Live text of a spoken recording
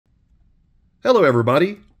Hello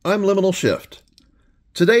everybody, I'm Liminal Shift.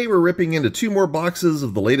 Today we're ripping into two more boxes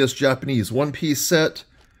of the latest Japanese One Piece set,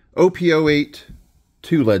 OP-08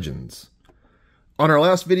 2 Legends. On our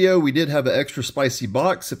last video we did have an extra spicy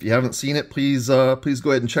box. If you haven't seen it, please go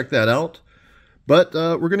ahead and check that out. But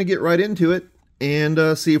we're going to get right into it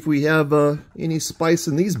and see if we have any spice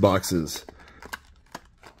in these boxes.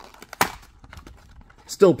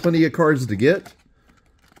 Still plenty of cards to get.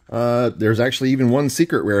 There's actually even one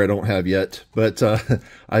secret rare I don't have yet, but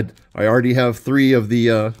I already have 3 of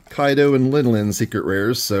the Kaido and Lin secret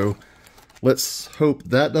rares, so let's hope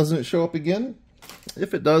that doesn't show up again.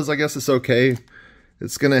 If it does, I guess it's okay.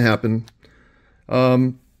 It's gonna happen.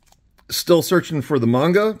 Still searching for the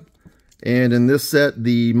manga, and in this set,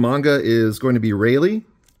 the manga is going to be Rayleigh,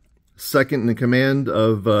 second in command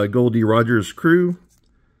of Goldie Roger's crew,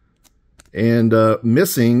 and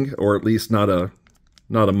missing, or at least not a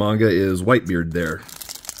manga, is Whitebeard there.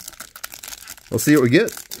 Let's see what we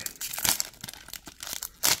get.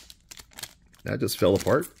 That just fell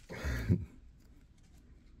apart.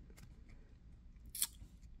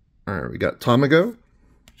 Alright, we got Tamago,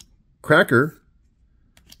 Cracker,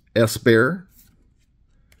 S-Bear,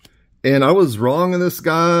 and I was wrong on this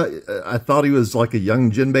guy. I thought he was like a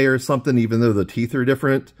young Jinbei or something, even though the teeth are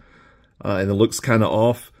different, and it looks kind of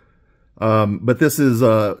off. But this is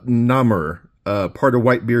Namor, part of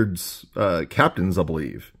Whitebeard's captains, I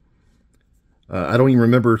believe. I don't even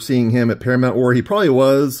remember seeing him at Paramount War. He probably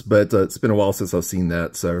was, but it's been a while since I've seen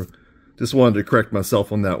that, so just wanted to correct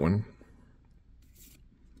myself on that one.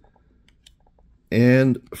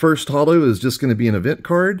 And first holo is just going to be an event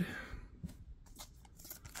card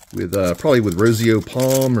with probably with Rosio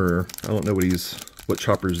Palm, or I don't know what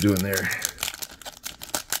Chopper's doing there.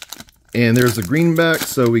 And there's a greenback,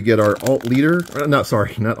 so we get our alt leader, not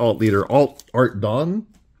alt leader, alt Art Dawn,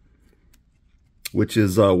 which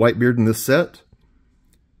is Whitebeard in this set.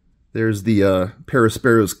 There's the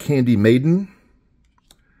Parasparrow's Candy Maiden.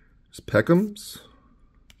 There's Peckham's,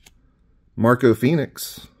 Marco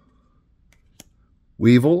Phoenix,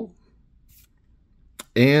 Weevil,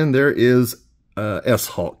 and there is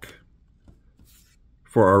S-Hawk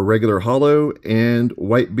for our regular holo, and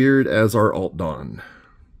Whitebeard as our alt Dawn.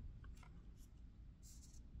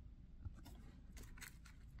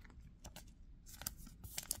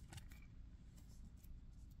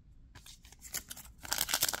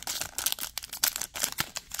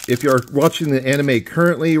 If you're watching the anime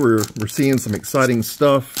currently, we're seeing some exciting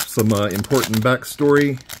stuff, some important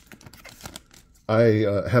backstory.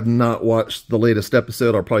 I have not watched the latest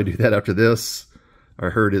episode. I'll probably do that after this. I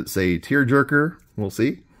heard it's a tearjerker. We'll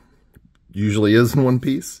see. Usually is in One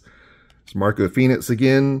Piece. It's Marco Phoenix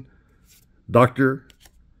again. Doctor.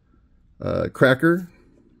 Cracker.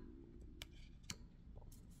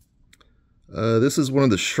 This is one of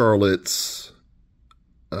the Charlottes.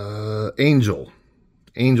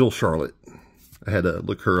 Angel Charlotte. I had to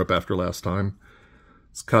look her up after last time.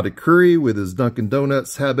 It's Katakuri with his Dunkin'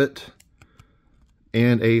 Donuts habit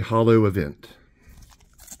and a holo event.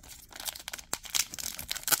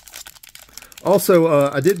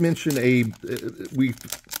 Also, I did mention we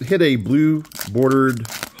hit a blue bordered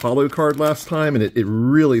holo card last time, and it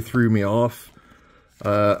really threw me off.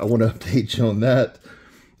 I want to update you on that.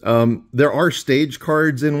 There are stage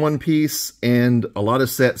cards in One Piece, and a lot of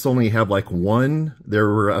sets only have like one. There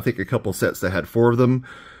were, I think, a couple sets that had 4 of them,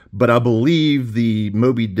 but I believe the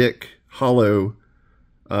Moby Dick holo,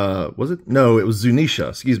 was it? No, it was Zunisha,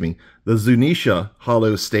 excuse me. The Zunisha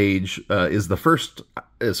holo stage is the first,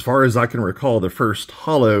 as far as I can recall, the first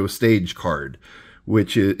holo stage card,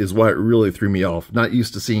 which is why it really threw me off. Not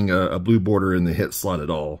used to seeing a blue border in the hit slot at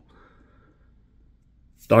all.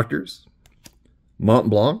 Doctors.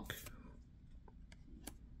 Mont Blanc,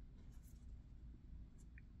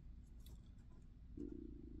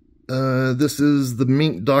 this is the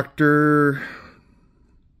Mink Doctor.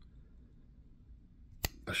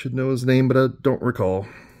 I should know his name, but I don't recall.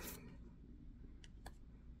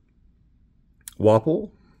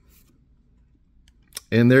 Wapple,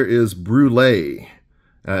 and there is Brûlée.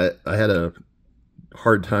 I had a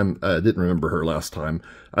hard time. I didn't remember her last time.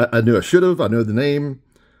 I knew I should have. I know the name.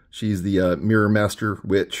 She's the Mirror Master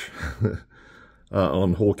Witch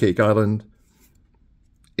on Whole Cake Island.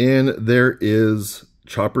 And there is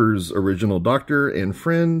Chopper's original doctor and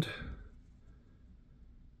friend.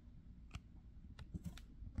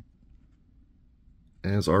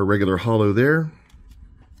 As our regular holo there.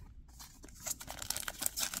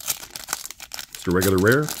 Just a regular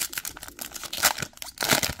rare.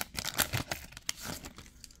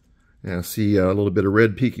 And I see a little bit of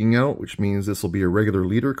red peeking out, which means this will be a regular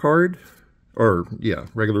leader card. Or, yeah,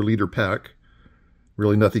 regular leader pack.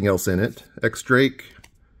 Really nothing else in it. X-Drake.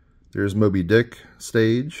 There's Moby Dick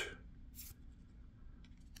stage.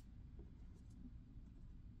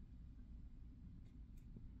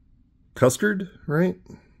 Custard, right?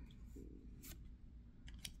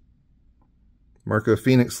 Marco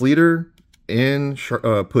Phoenix Leader and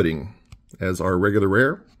Pudding as our regular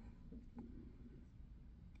rare.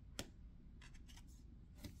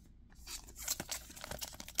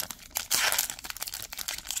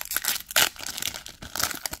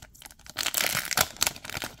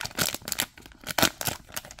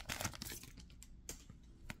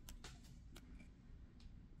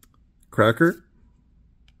 Cracker.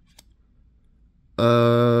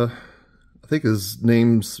 I think his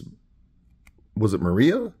name's, was it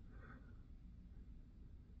Maria?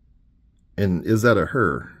 And is that a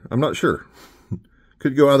her? I'm not sure.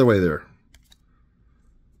 Could go either way there.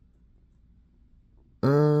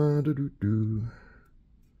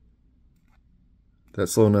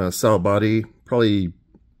 That's on Sal Body. Probably,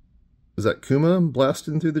 is that Kuma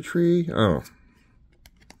blasting through the tree? Oh.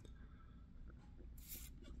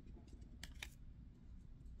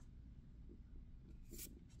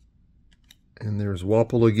 And there's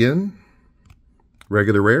Wapple again.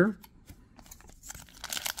 Regular rare.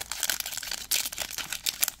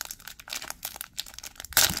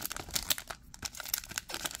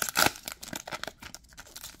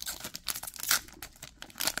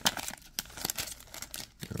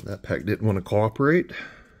 That pack didn't want to cooperate.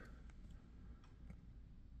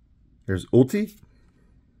 There's Ulti.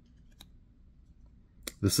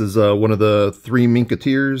 This is one of the three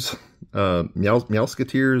Minketeers,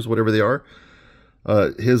 Meowsketeers, whatever they are.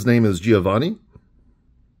 His name is Giovanni.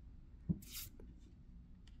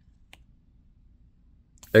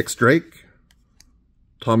 X-Drake.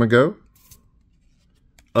 Tomago.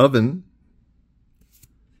 Oven.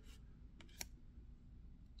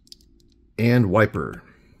 And Wiper.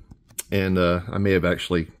 And I may have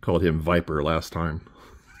actually called him Viper last time.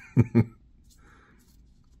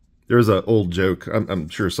 There's an old joke. I'm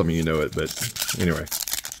sure some of you know it, but anyway.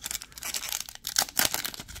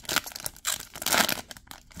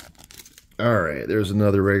 Alright, there's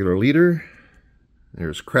another regular leader.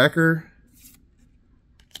 There's Cracker.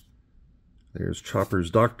 There's Chopper's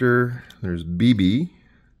Doctor. There's BB. I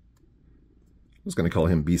was going to call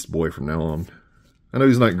him Beast Boy from now on. I know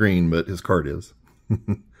he's not green, but his card is.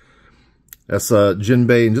 That's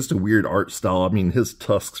Jinbei, and just a weird art style. I mean, his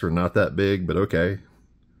tusks are not that big, but okay.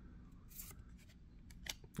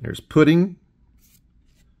 There's Pudding.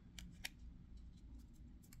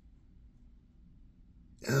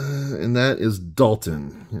 And that is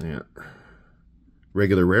Dalton. Yeah.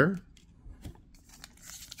 Regular rare.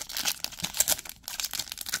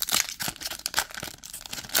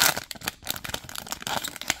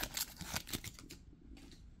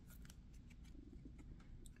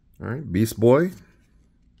 All right, Beast Boy,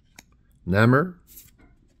 Namor,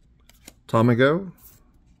 Tomago,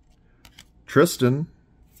 Tristan,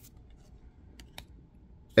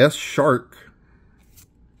 S Shark,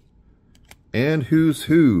 and Who's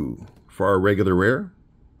Who for our regular rare.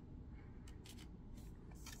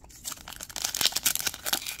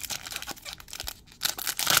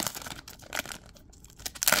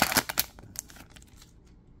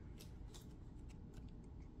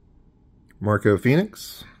 Marco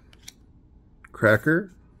Phoenix.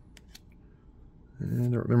 Cracker. I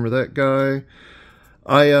don't remember that guy.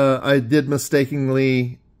 I did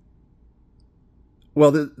mistakenly...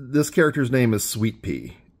 Well, this character's name is Sweet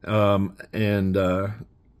Pea. And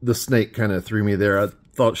the snake kind of threw me there. I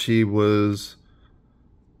thought she was...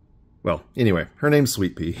 Well, anyway, her name's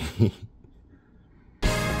Sweet Pea.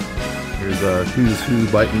 Here's Who's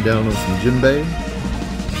Who biting down on some Jinbei.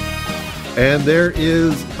 And there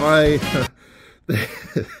is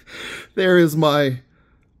there is my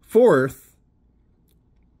fourth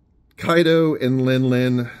Kaido and Lin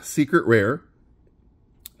Lin secret rare.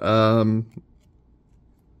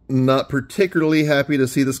 Not particularly happy to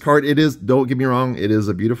see this card. It is, don't get me wrong, it is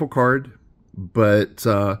a beautiful card, but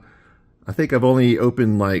I think I've only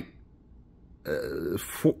opened like,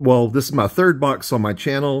 well, this is my third box on my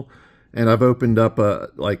channel, and I've opened up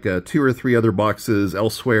like 2 or 3 other boxes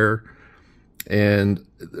elsewhere. And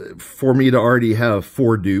for me to already have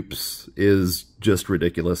 4 dupes is just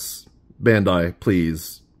ridiculous. Bandai,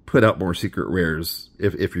 please put out more secret rares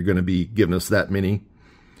if you're going to be giving us that many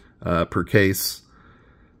per case.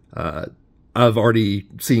 I've already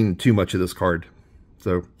seen too much of this card.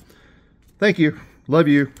 So, thank you. Love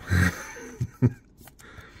you.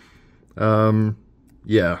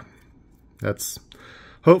 Yeah.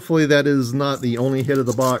 Hopefully that is not the only hit of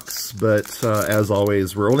the box, but as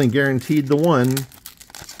always, we're only guaranteed the one.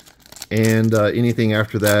 And anything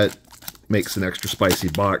after that makes an extra spicy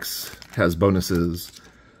box, has bonuses.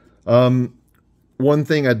 One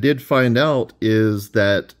thing I did find out is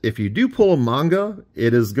that if you do pull a manga,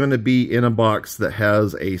 it is going to be in a box that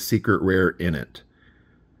has a secret rare in it.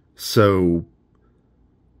 So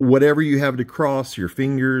whatever you have to cross, your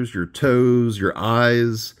fingers, your toes, your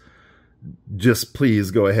eyes, just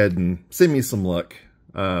please go ahead and send me some luck.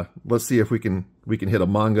 Let's see if we can hit a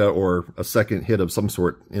manga or a second hit of some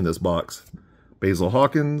sort in this box. Basil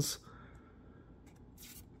Hawkins,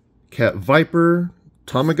 Cat Viper,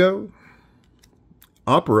 Tamago,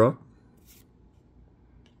 Opera,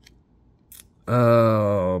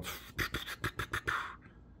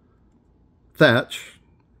 Thatch,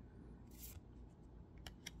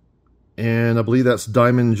 and I believe that's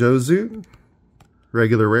Diamond Jozu,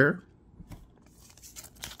 regular rare.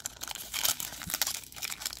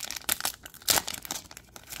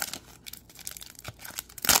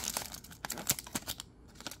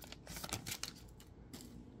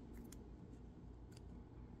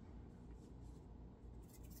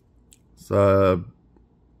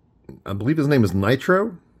 I believe his name is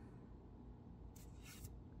Nitro.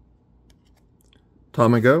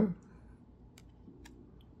 Tamago.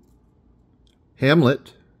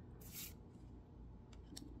 Hamlet.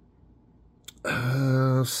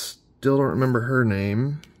 Still don't remember her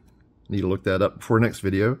name. Need to look that up before next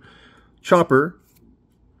video. Chopper.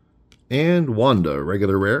 And Wanda,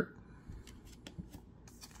 regular rare.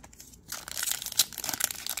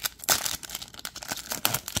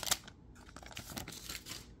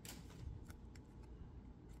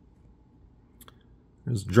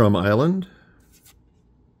 There's Drum Island.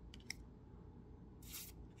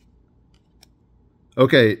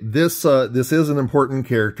 Okay, this is an important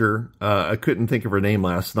character. I couldn't think of her name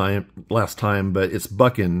last time, but it's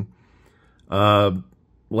Buckin.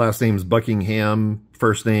 Last name's Buckingham.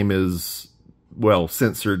 First name is, well,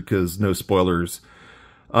 censored because no spoilers.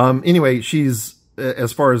 Anyway, she's,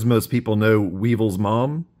 as far as most people know, Weevil's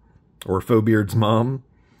mom, or Fauxbeard's mom.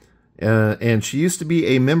 And she used to be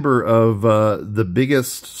a member of the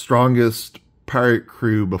biggest, strongest pirate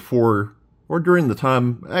crew before, or during the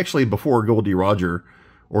time, actually before Goldie Roger,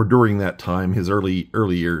 or during that time, his early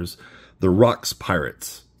years, the Rocks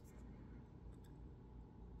Pirates.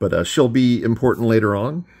 But she'll be important later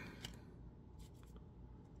on.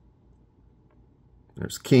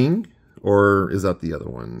 There's King, or is that the other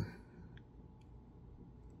one?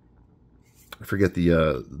 I forget the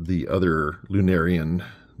other Lunarian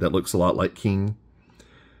that looks a lot like King.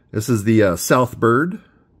 This is the South Bird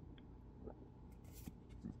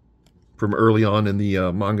from early on in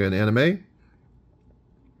the manga and anime.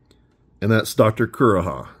 And that's Dr.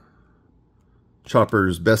 Kuroha,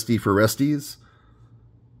 Chopper's bestie for resties.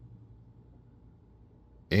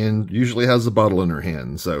 And usually has a bottle in her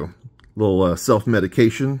hand, so a little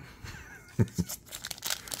self-medication.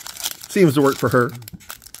 Seems to work for her.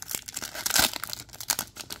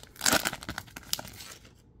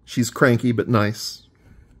 She's cranky, but nice.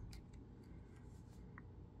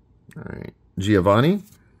 All right. Giovanni.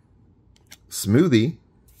 Smoothie.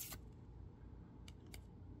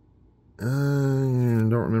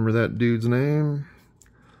 Don't remember that dude's name.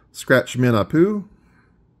 Scratchman Apu.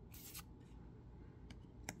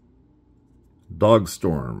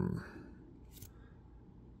 Dogstorm.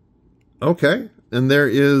 Okay. And there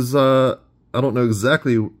is, I don't know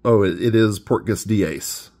exactly. Oh, it is Portgas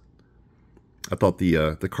Diaz. I thought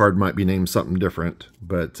the card might be named something different,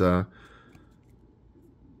 but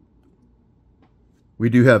we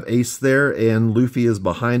do have Ace there, and Luffy is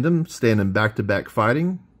behind him, standing back-to-back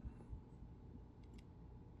fighting.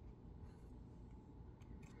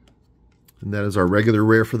 And that is our regular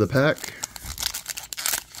rare for the pack.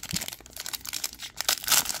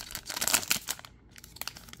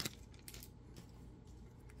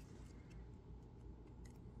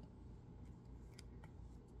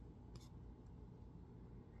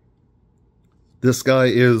 This guy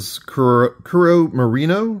is Kuro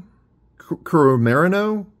Marino,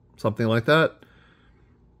 something like that.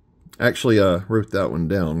 Actually, wrote that one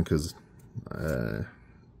down because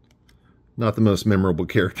not the most memorable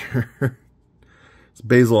character. It's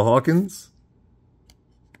Basil Hawkins.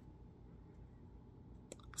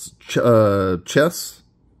 Chess.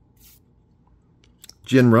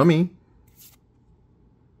 Gin Rummy.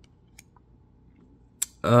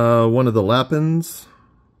 One of the Lapins.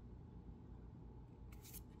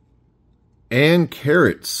 And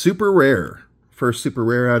Carrot, super rare. First super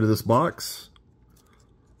rare out of this box.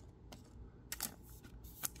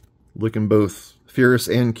 Looking both fierce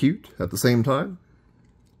and cute at the same time.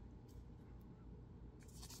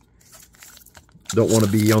 Don't want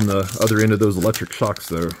to be on the other end of those electric shocks,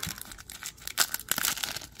 though.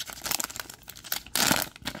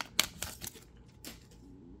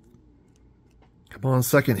 Come on,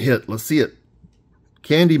 second hit. Let's see it.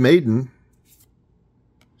 Candy Maiden,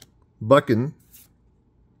 Buckin,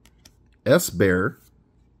 S-Bear,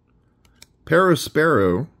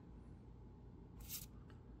 Parasparrow,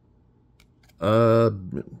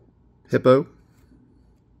 Hippo,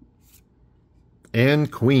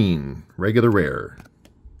 and Queen, regular rare.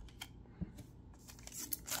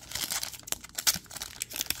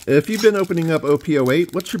 If you've been opening up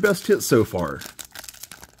OP-08, what's your best hit so far?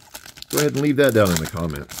 Go ahead and leave that down in the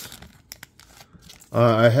comments.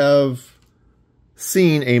 I have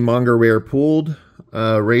seen a manga rare pulled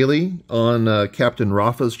Rayleigh on Captain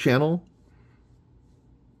Rafa's channel.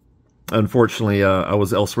 Unfortunately, I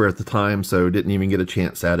was elsewhere at the time, so didn't even get a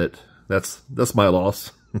chance at it. That's my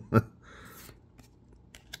loss.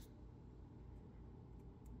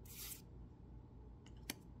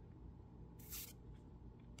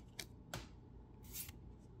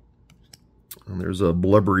 And there's a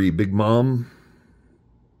blubbery Big Mom.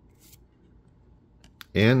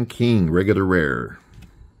 And King, regular rare.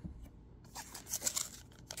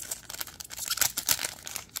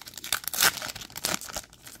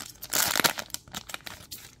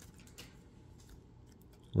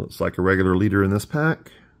 Looks like a regular leader in this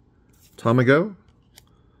pack. Tamago,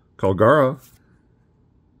 Kalgara,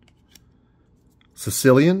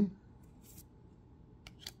 Sicilian,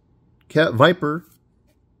 Cat Viper,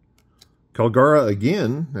 Kalgara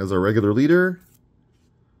again as a regular leader,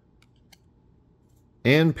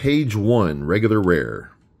 and Page 1, regular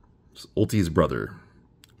rare. It's Ulti's brother.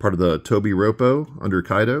 Part of the Toby Ropo under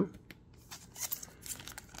Kaido.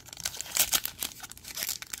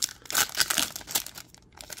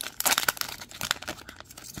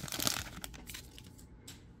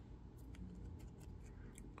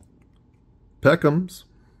 Peckham's,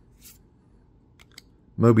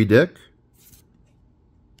 Moby Dick,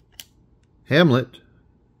 Hamlet,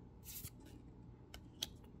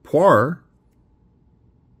 Poir,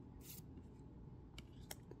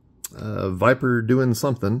 Viper doing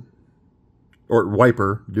something, or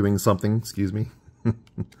Wiper doing something, excuse me.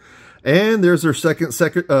 And there's our second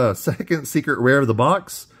secret rare of the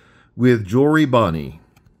box with Jewelry Bonnie.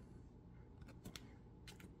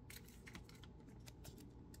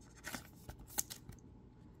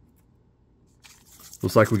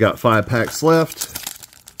 Looks like we got 5 packs left.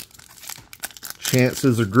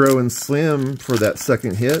 Chances are growing slim for that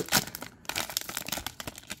second hit.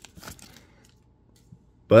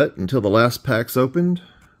 But until the last pack's opened,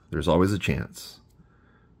 there's always a chance.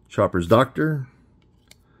 Chopper's Doctor,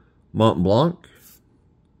 Mont Blanc,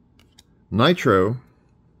 Nitro,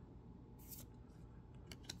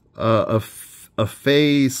 a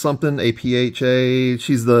Faye something, APHA.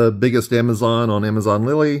 She's the biggest Amazon on Amazon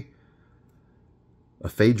Lily. A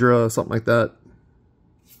Phaedra, something like that.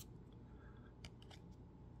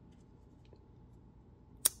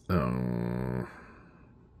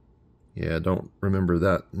 Yeah, don't remember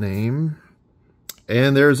that name.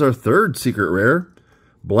 And there's our third secret rare,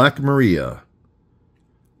 Black Maria.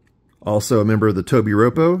 Also a member of the Toby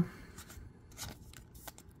Ropo.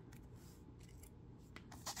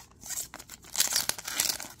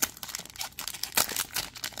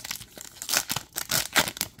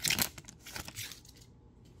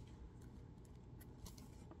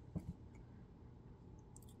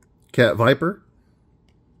 Cat Viper,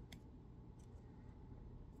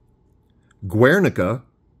 Guernica,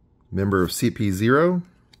 member of CP0.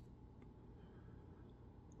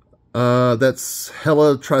 That's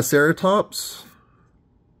Hella Triceratops.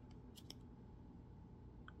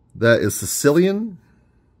 That is Sicilian.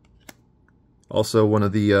 Also one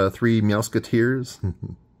of the 3 Meowsketeers.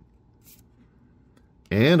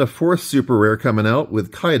 And a 4th super rare coming out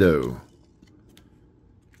with Kaido.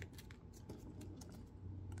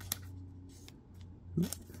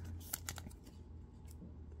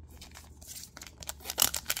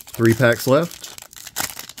 Three packs left.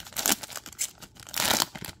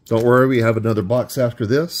 Don't worry, we have another box after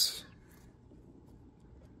this.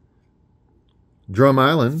 Drum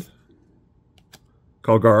Island,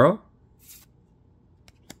 Kalgara,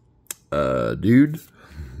 Dude,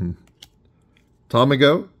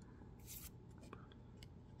 Tamago,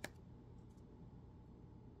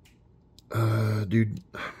 Dude,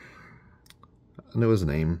 I know his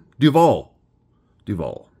name, Duval.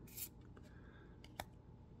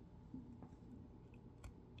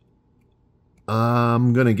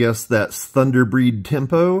 I'm going to guess that's Thunderbreed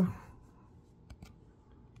Tempo.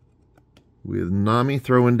 With Nami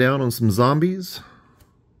throwing down on some zombies.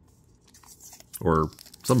 Or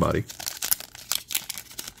somebody.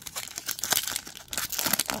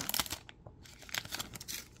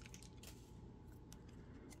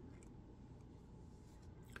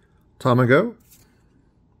 Tamago.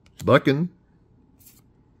 Buckin,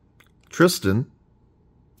 Tristan,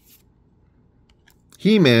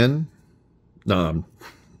 He-Man. No, I'm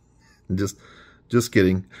just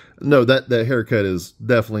kidding. No, that haircut is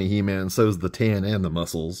definitely He-Man. So is the tan and the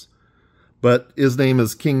muscles. But his name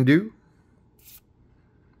is King Do.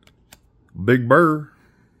 Big Burr.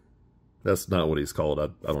 That's not what he's called. I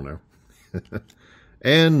don't know.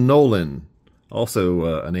 And Nolan.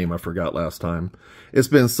 Also a name I forgot last time. It's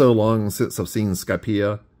been so long since I've seen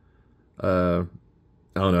Skypea. I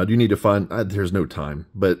don't know. I do need to find... there's no time.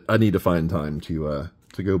 But I need to find time to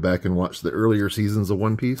go back and watch the earlier seasons of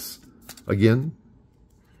One Piece again.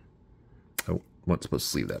 Oh, wasn't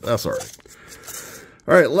supposed to leave that. That's alright.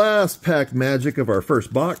 Alright, last pack magic of our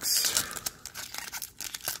first box.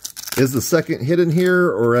 Is the second hidden here,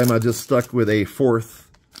 or am I just stuck with a fourth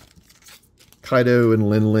Kaido and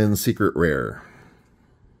Lin Lin secret rare?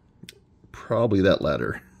 Probably that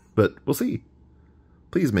latter, but we'll see.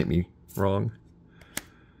 Please make me wrong.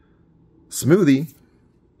 Smoothie.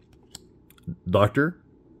 Doctor.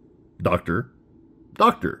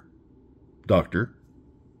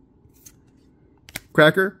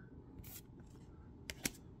 Cracker.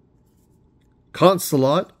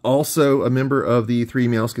 Consulate, also a member of the Three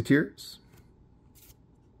Musketeers.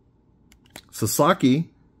 Sasaki.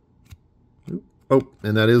 Oh,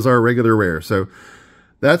 and that is our regular rare. So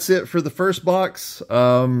that's it for the first box.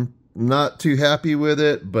 Not too happy with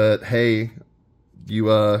it, but hey,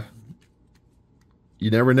 you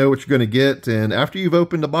never know what you're going to get. And after you've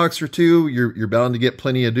opened a box or two, you're bound to get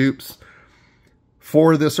plenty of dupes.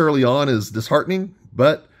 4 this early on is disheartening,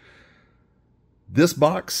 but this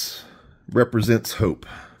box represents hope.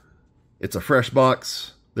 It's a fresh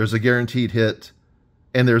box. There's a guaranteed hit,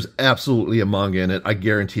 and there's absolutely a manga in it. I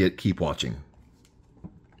guarantee it. Keep watching.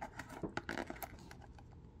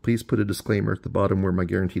 Please put a disclaimer at the bottom where my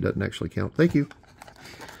guarantee doesn't actually count. Thank you.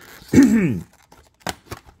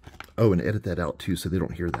 Oh, and edit that out too so they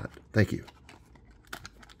don't hear that. Thank you.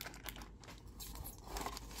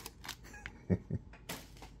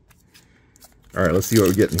 All right, let's see what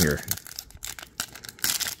we're getting here.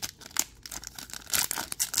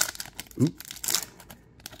 Oop.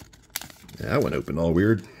 Yeah, that one opened all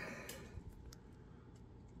weird.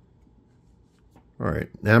 All right,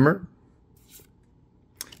 Namor.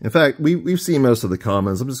 In fact, we've seen most of the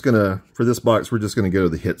commons. I'm just going to, for this box, we're just going to go to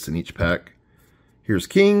the hits in each pack. Here's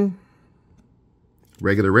King.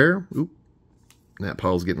 Regular rare. Oop. That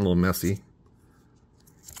pile's getting a little messy.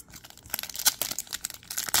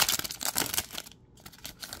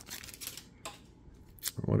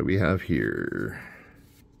 What do we have here?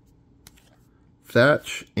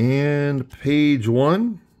 Thatch and Page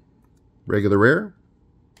 1. Regular rare.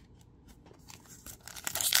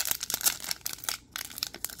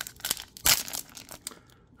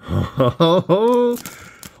 Oh,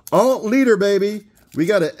 alt leader, baby. We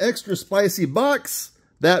got an extra spicy box.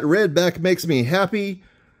 That red back makes me happy.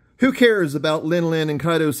 Who cares about Lin Lin and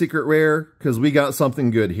Kaido's secret rare? Because we got something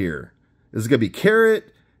good here. Is it going to be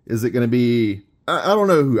Carrot? Is it going to be... I don't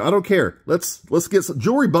know who. I don't care. Let's get some...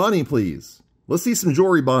 Jory Bonnie, please. Let's see some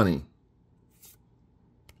Jory Bonnie.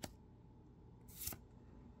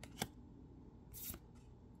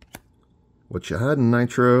 What you hiding,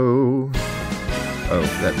 Nitro? Oh,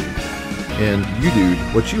 that dude. And you, dude,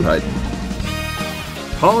 what you hiding?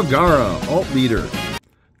 Palgara, alt leader.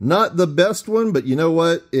 Not the best one, but you know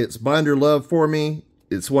what? It's binder love for me.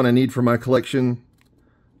 It's one I need for my collection.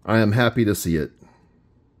 I am happy to see it.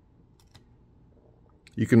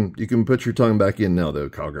 You can put your tongue back in now, though,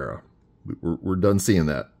 Palgara. We're done seeing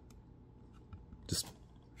that. Just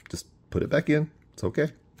put it back in. It's okay.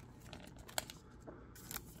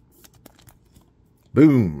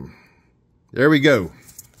 Boom. There we go.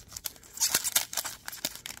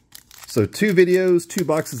 So 2 videos, 2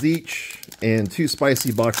 boxes each, and 2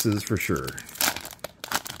 spicy boxes for sure.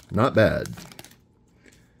 Not bad.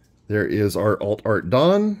 There is our alt art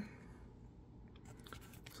Dawn.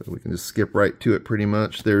 So we can just skip right to it pretty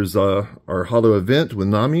much. There's our holo event with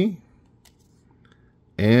Nami.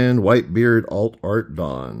 And Whitebeard alt art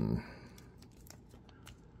Dawn.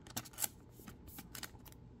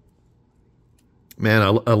 Man,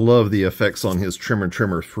 I love the effects on his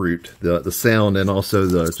Trimmer fruit. The sound and also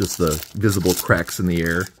just the visible cracks in the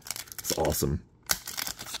air. It's awesome.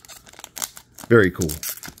 Very cool.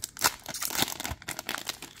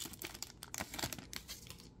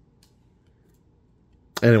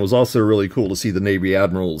 And it was also really cool to see the Navy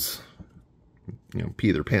Admirals, you know,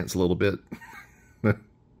 pee their pants a little bit.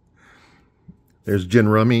 There's Jin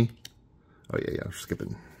Rummy. Oh, yeah,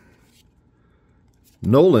 skipping.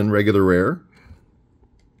 Nolan, regular rare.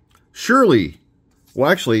 Shirley, Well,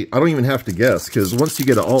 actually, I don't even have to guess, because once you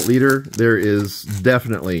get an alt leader, there is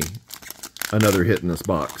definitely another hit in this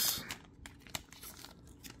box.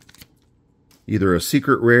 Either a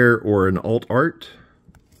secret rare or an alt art.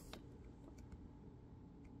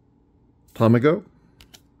 Tamago.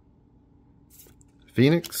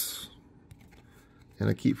 Phoenix. And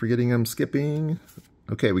I keep forgetting I'm skipping.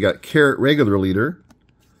 Okay, we got Carrot regular leader,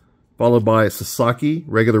 followed by Sasaki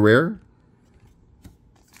regular rare.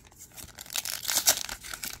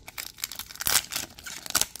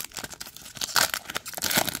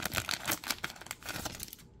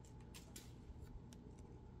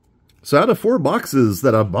 So out of 4 boxes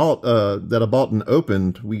that I bought and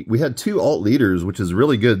opened, we had 2 alt leaders, which is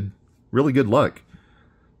really good luck.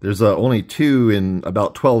 There's only 2 in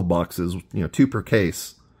about 12 boxes, 2 per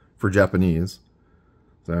case for Japanese.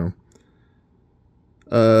 So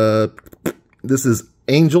this is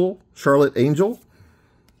Angel, Charlotte Angel.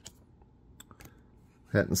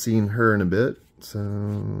 Hadn't seen her in a bit. So,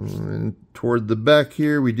 and toward the back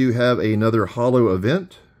here, we do have another holo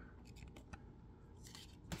event.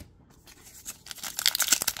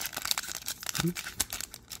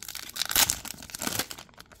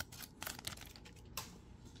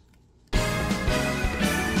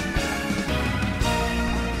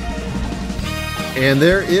 And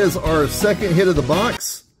there is our second hit of the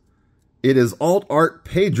box. It is Alt Art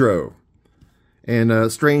Pedro.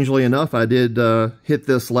 And strangely enough, I did hit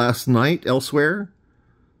this last night elsewhere.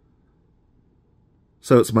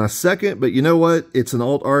 So it's my second, but you know what? It's an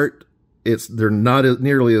alt art. They're not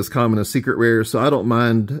nearly as common as secret rares, so I don't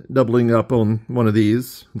mind doubling up on one of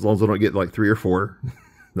these, as long as I don't get like 3 or 4.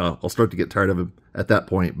 No, I'll start to get tired of them at that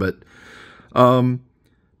point, but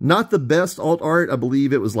not the best alt art. I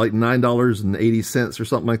believe it was like $9.80 or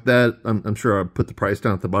something like that. I'm sure I put the price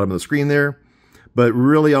down at the bottom of the screen there, but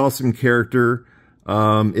really awesome character.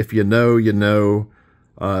 If you know, you know.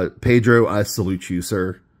 Pedro, I salute you,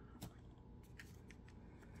 sir.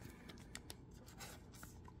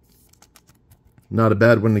 Not a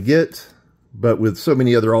bad one to get, but with so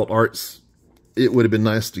many other alt arts, it would have been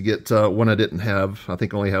nice to get one I didn't have. I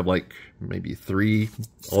think I only have like maybe 3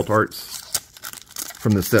 alt arts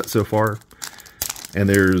from the set so far. And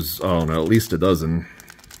there's, I don't know, at least a dozen.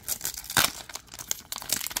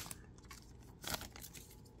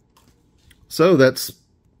 So that's,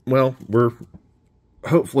 well, we're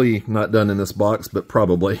hopefully not done in this box, but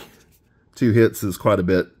probably. 2 hits is quite a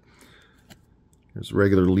bit. There's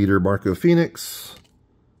regular leader Marco Phoenix,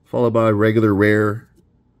 followed by regular rare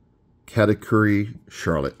Katakuri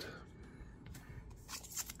Charlotte.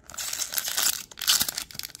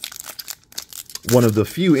 One of the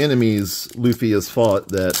few enemies Luffy has fought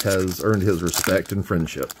that has earned his respect and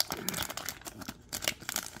friendship.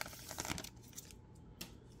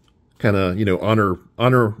 Kind of, you know,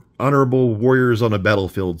 honorable warriors on a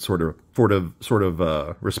battlefield sort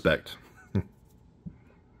of respect.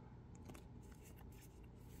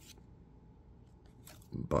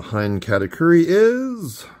 Behind Katakuri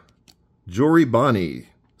is Joribani,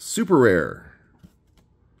 super rare.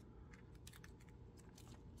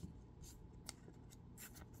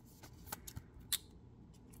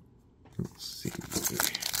 Let's see.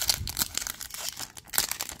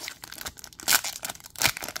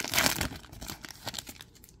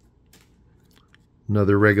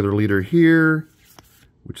 Another regular leader here,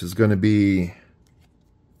 which is going to be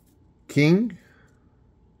King.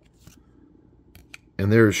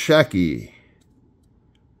 And there's Shaki,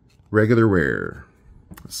 regular rare.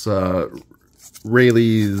 It's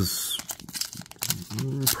Rayleigh's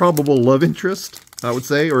probable love interest, I would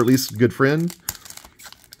say, or at least good friend.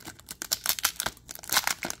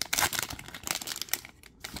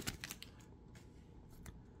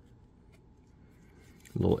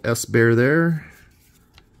 A little S-Bear there.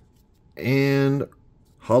 And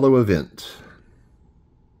holo event.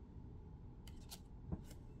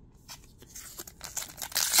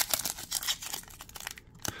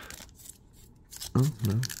 Oh,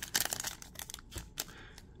 no.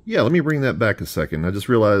 Yeah, let me bring that back a second. I just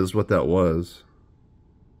realized what that was.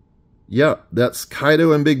 Yeah, that's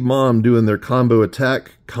Kaido and Big Mom doing their combo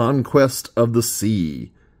attack, Conquest of the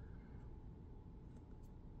Sea.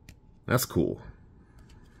 That's cool.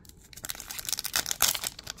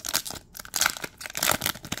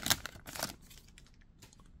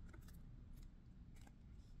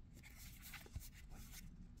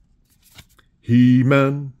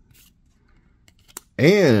 He-Man.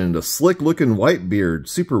 And a slick-looking Whitebeard,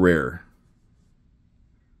 super rare.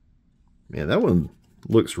 Man, that one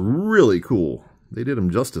looks really cool. They did him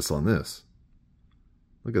justice on this.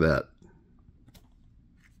 Look at that.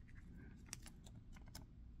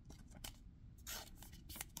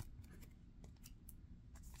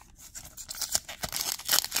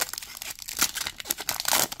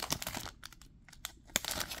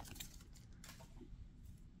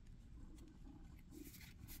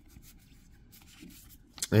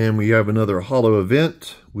 And we have another holo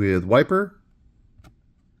event with Wiper.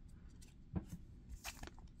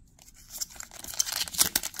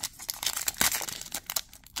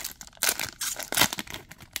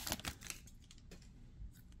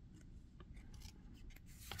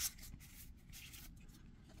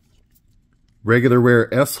 Regular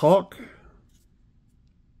rare S-Hawk.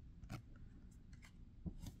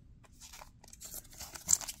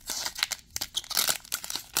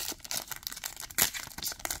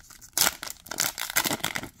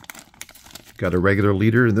 Got a regular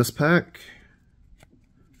leader in this pack.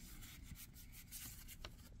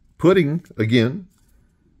 Pudding again.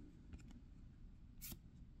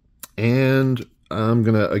 And I'm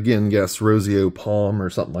going to again guess Rosio Palm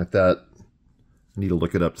or something like that. I need to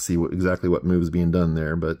look it up to see exactly what move is being done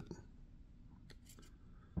there, but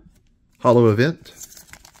holo event.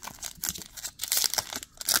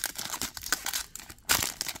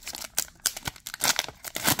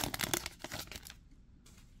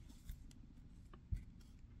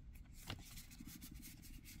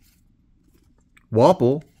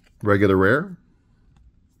 Wapple, regular rare.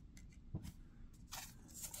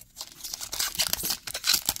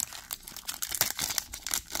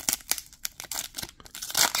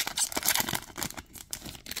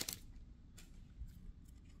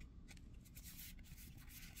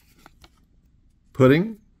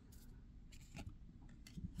 Pudding.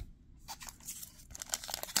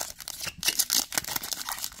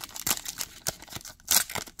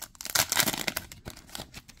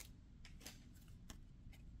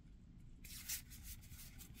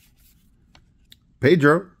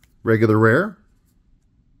 Pedro, regular rare.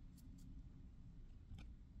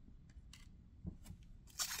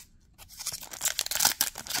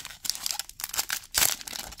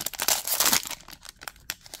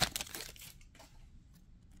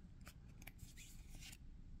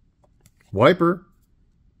 Wiper.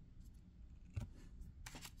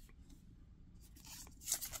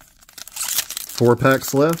 Four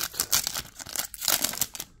packs left.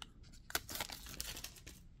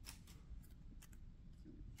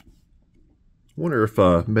 Wonder if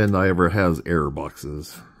Midnight ever has error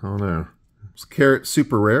boxes. I don't know. It's Carrot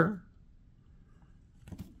super rare.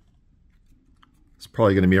 It's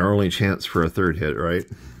probably going to be our only chance for a third hit, right?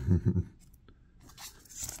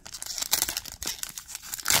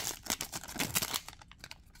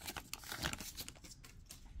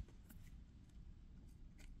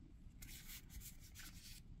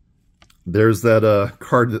 There's that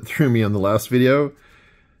card that threw me in the last video.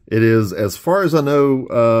 It is, as far as I know,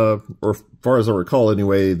 or as far as I recall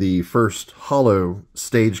anyway, the first holo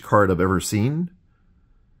stage card I've ever seen.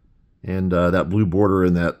 And that blue border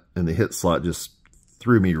in the hit slot just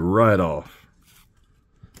threw me right off.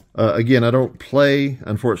 Again, I don't play.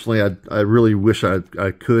 Unfortunately, I really wish I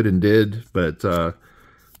could and did, but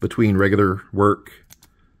between regular work,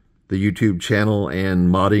 the YouTube channel, and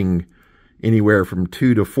modding anywhere from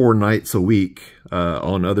 2 to 4 nights a week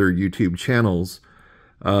on other YouTube channels,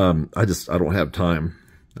 I don't have time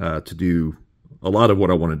to do a lot of what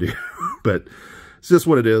I want to do. But it's just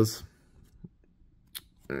what it is.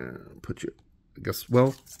 Put you, I guess,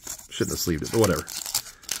 well, shouldn't have sleeved it, but whatever.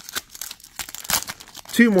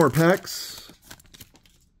 2 more packs.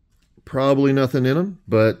 Probably nothing in them,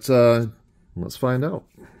 but let's find out.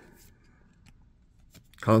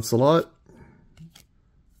 Consulate.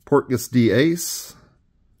 Portgus D Ace.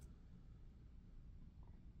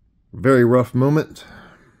 Very rough moment.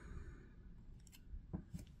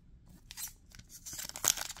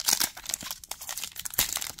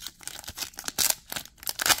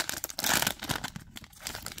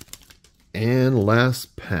 And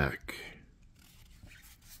last pack.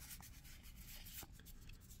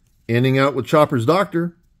 Ending out with Chopper's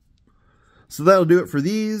Doctor. So that'll do it for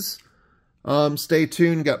these. Stay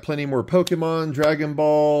tuned. Got plenty more Pokemon, Dragon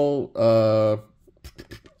Ball.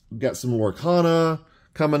 Got some Lorcana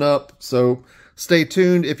coming up. So stay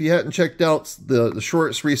tuned. If you hadn't checked out the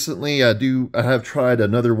shorts recently, I have tried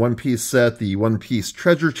another One Piece set, the One Piece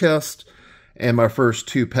Treasure Chest. And my first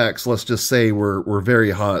 2 packs, let's just say, were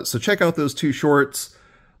very hot. So check out those 2 shorts.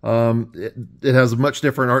 It has a much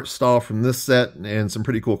different art style from this set and some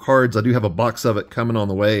pretty cool cards. I do have a box of it coming on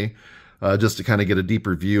the way, just to kind of get a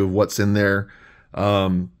deeper view of what's in there.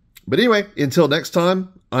 But anyway, until next time,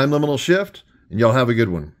 I'm Liminal Shift, and y'all have a good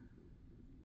one.